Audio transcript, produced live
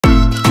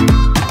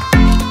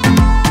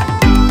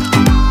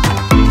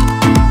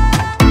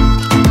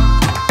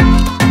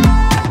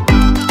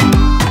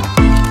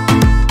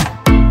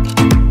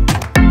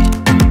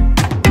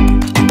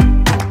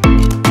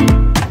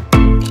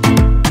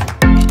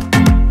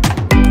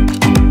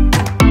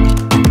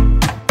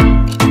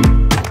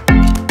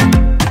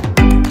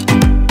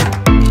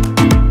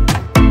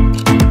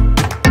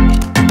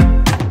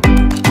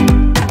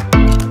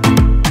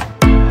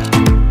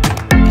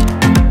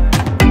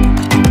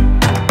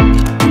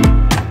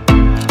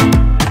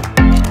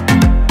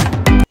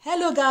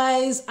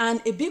guys, and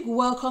a big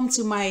welcome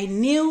to my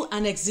new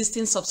and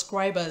existing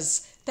subscribers.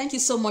 Thank you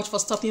so much for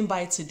stopping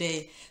by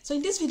today. So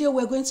in this video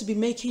we're going to be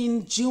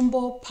making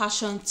jumbo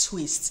passion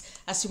twist,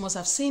 as you must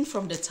have seen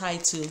from the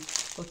title.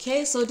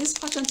 Okay, so this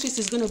passion twist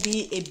is going to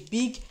be a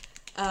big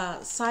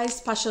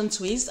sized passion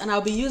twist, and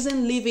I'll be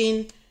using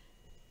Leeven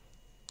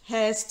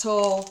hair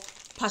store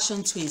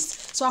passion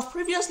twist. So I've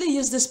previously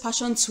used this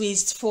passion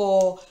twist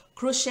for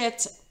crochet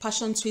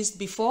passion twist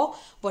before,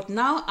 but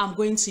now I'm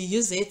going to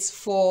use it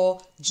for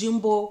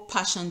jumbo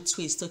passion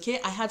twist. Okay,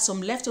 I had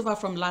some leftover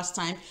from last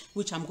time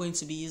which I'm going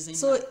to be using.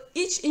 So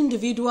each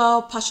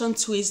individual passion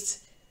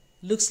twist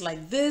looks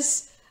like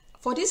this.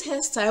 For this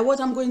hairstyle, what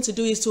I'm going to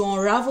do is to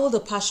unravel the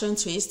passion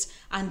twist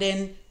and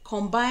then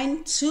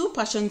combine two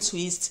passion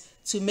twists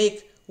to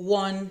make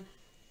one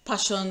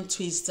passion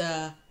twist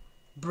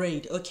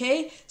braid.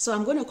 Okay, so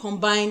I'm going to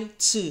combine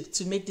two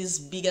to make this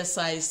bigger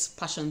size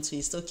passion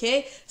twist.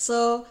 Okay,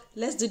 so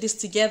let's do this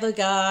together,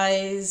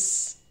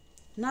 guys.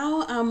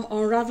 Now I'm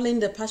unraveling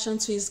the passion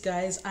twist,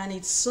 guys, and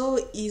it's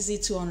so easy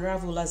to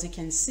unravel, as you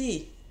can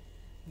see.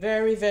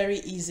 Very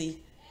easy.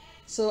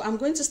 So I'm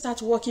going to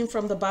start working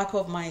from the back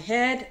of my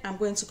head. I'm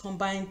going to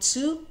combine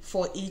two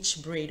for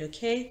each braid.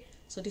 Okay,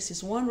 so this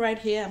is one right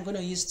here. I'm going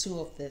to use two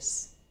of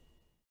this.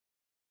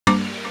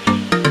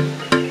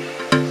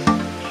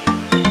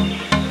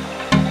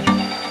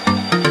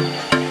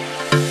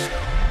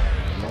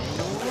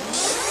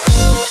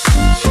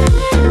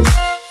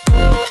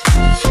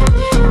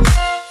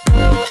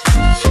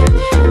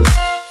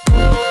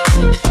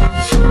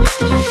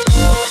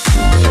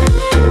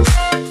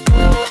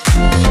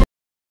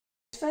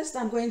 First,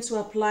 I'm going to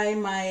apply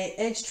my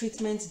edge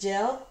treatment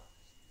gel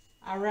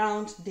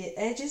around the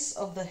edges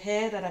of the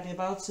hair that I'm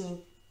about to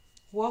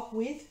work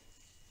with.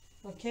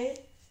 Okay,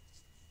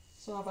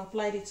 so I've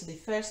applied it to the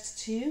first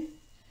two.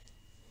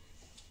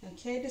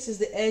 Okay, this is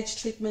the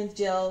edge treatment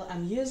gel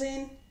I'm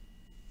using.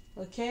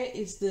 Okay,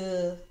 it's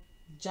the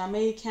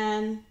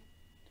Jamaican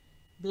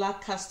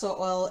black castor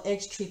oil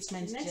edge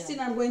treatment gel. Next thing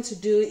I'm going to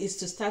do is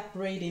to start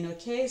braiding.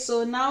 Okay,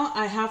 so now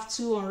I have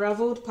two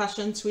unraveled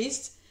passion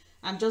twists.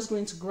 I'm just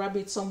going to grab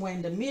it somewhere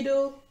in the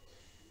middle,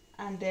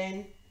 and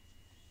then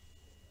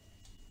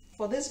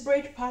for this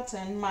braid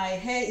pattern, my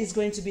hair is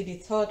going to be the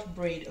third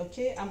braid.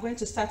 Okay, I'm going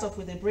to start off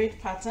with a braid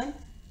pattern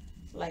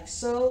like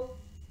so,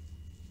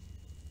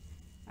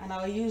 and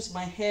I'll use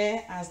my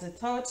hair as the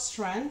third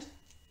strand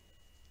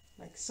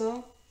like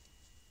so.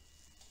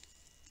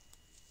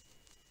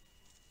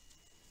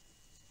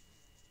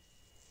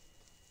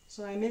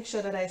 So I make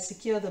sure that I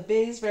secure the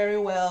base very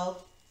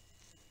well.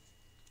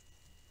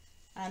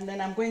 And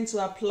then I'm going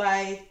to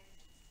apply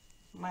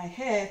my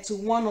hair to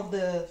one of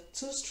the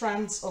two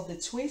strands of the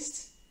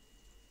twist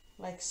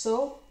like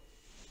so,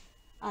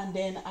 and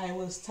then I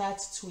will start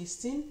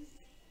twisting.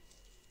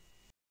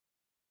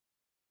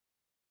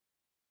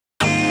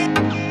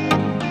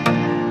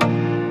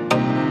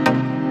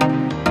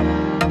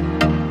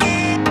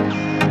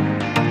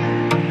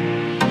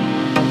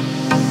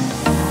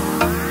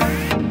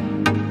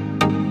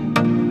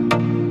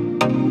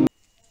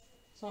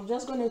 So I'm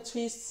just going to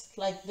twist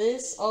like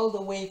this all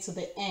the way to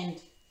the end.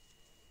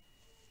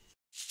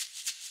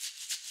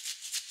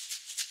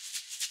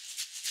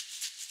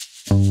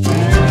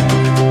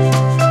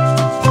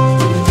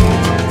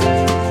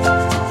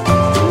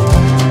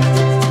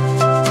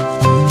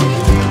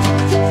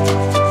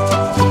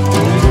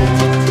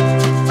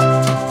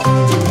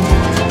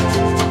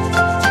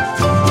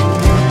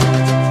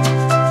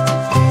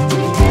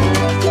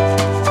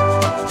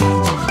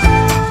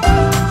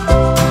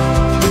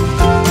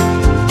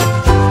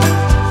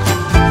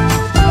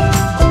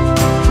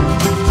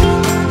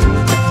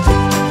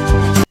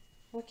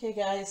 Okay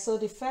guys, so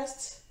the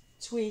first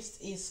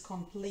twist is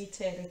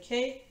completed.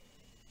 Okay,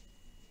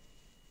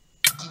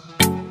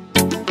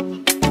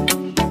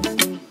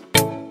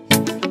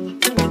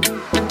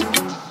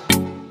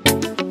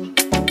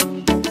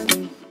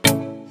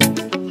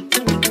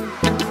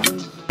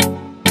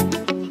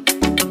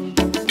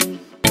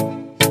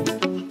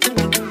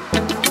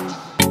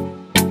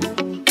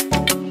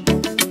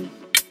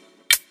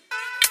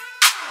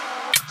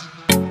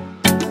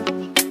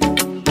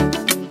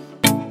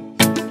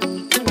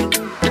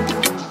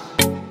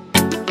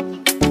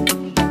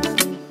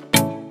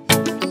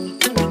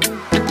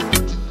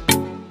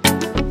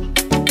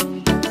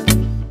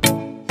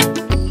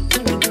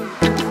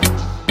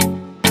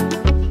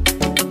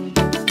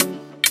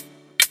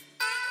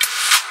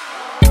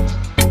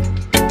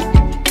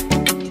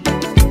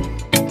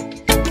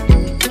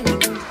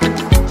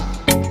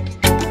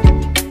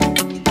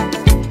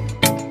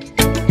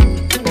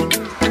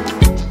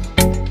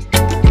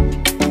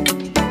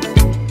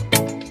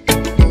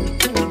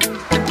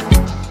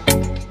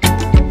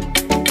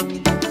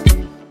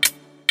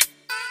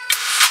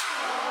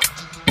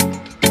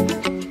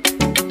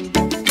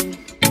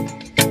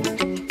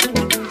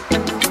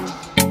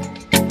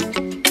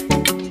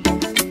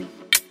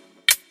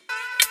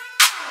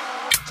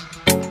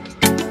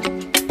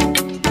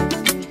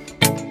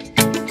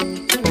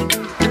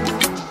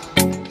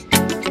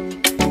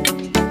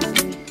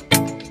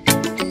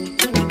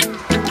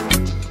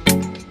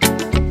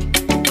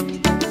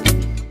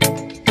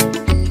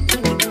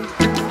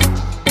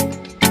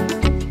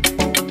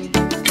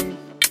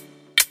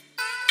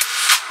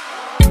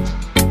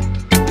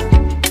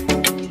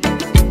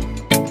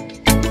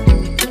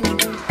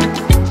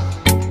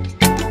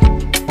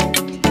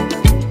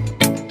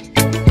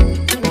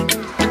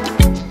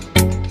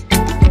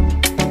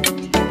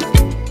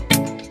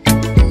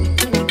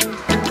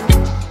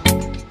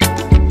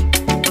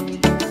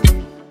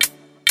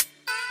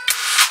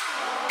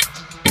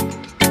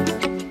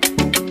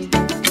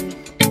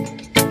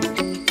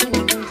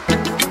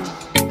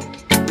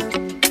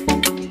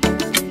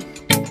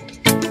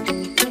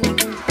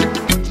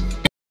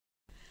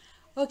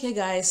 Okay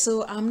guys,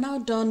 so I'm now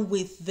done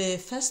with the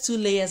first two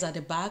layers at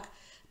the back.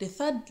 The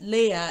third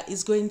layer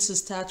is going to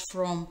start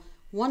from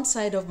one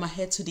side of my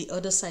head to the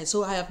other side.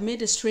 So I have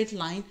made a straight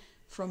line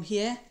from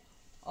here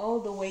all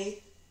the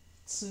way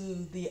to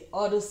the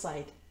other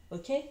side.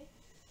 Okay,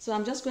 so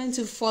I'm just going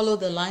to follow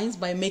the lines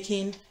by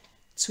making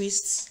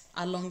twists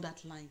along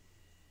that line.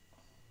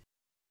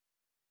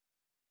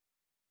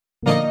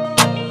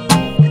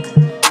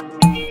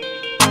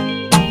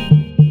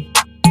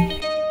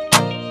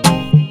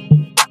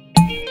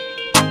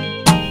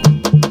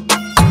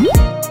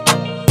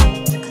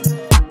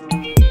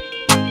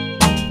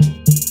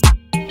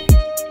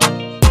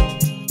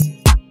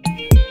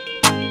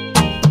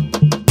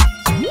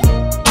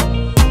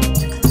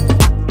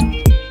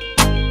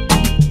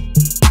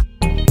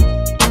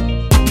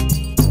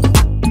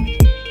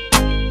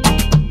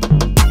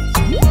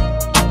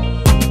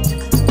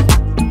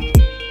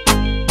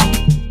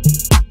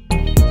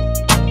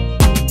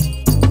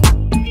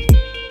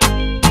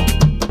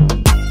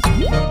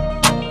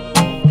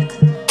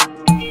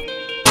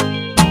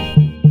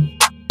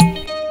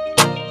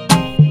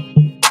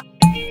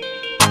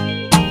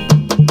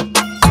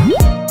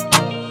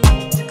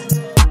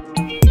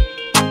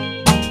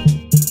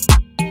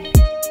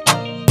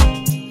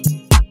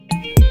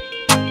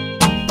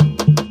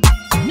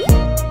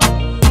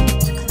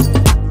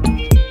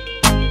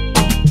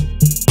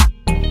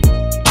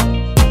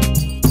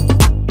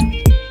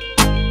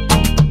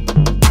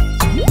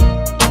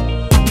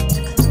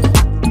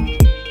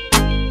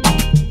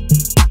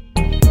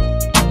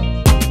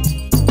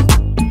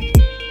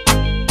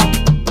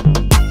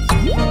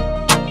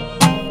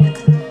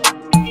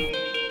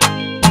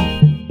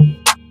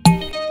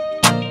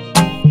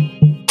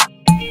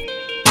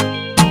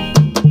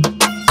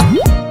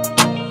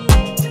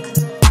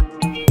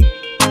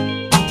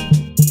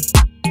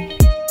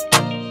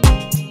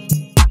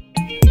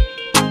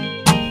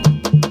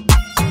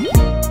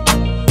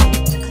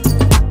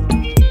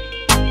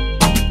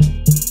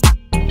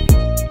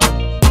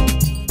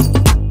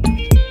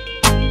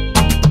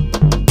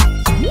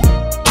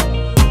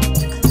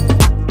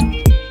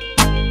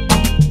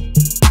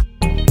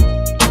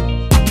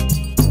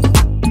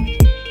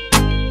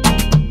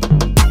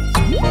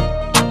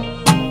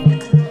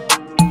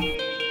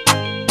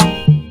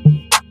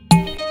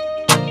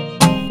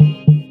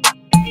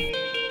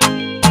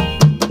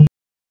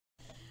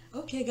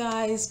 Okay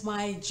guys,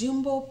 my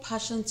jumbo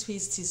passion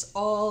twist is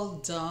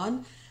all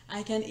done.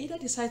 I can either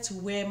decide to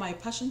wear my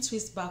passion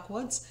twist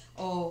backwards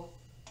or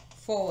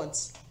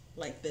forwards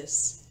like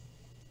this.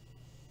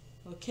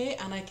 Okay,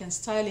 and I can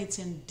style it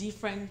in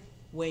different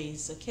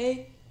ways.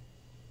 Okay,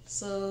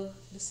 so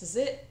this is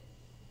it.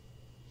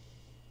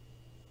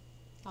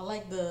 I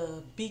like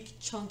the big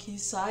chunky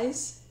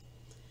size.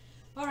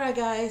 Alright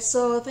guys,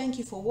 so thank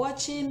you for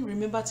watching.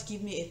 Remember to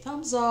give me a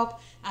thumbs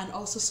up and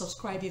also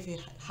subscribe if you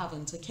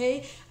haven't.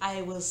 Okay,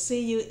 I will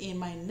see you in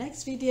my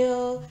next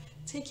video.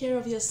 Take care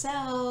of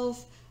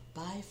yourself.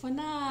 Bye for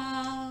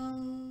now.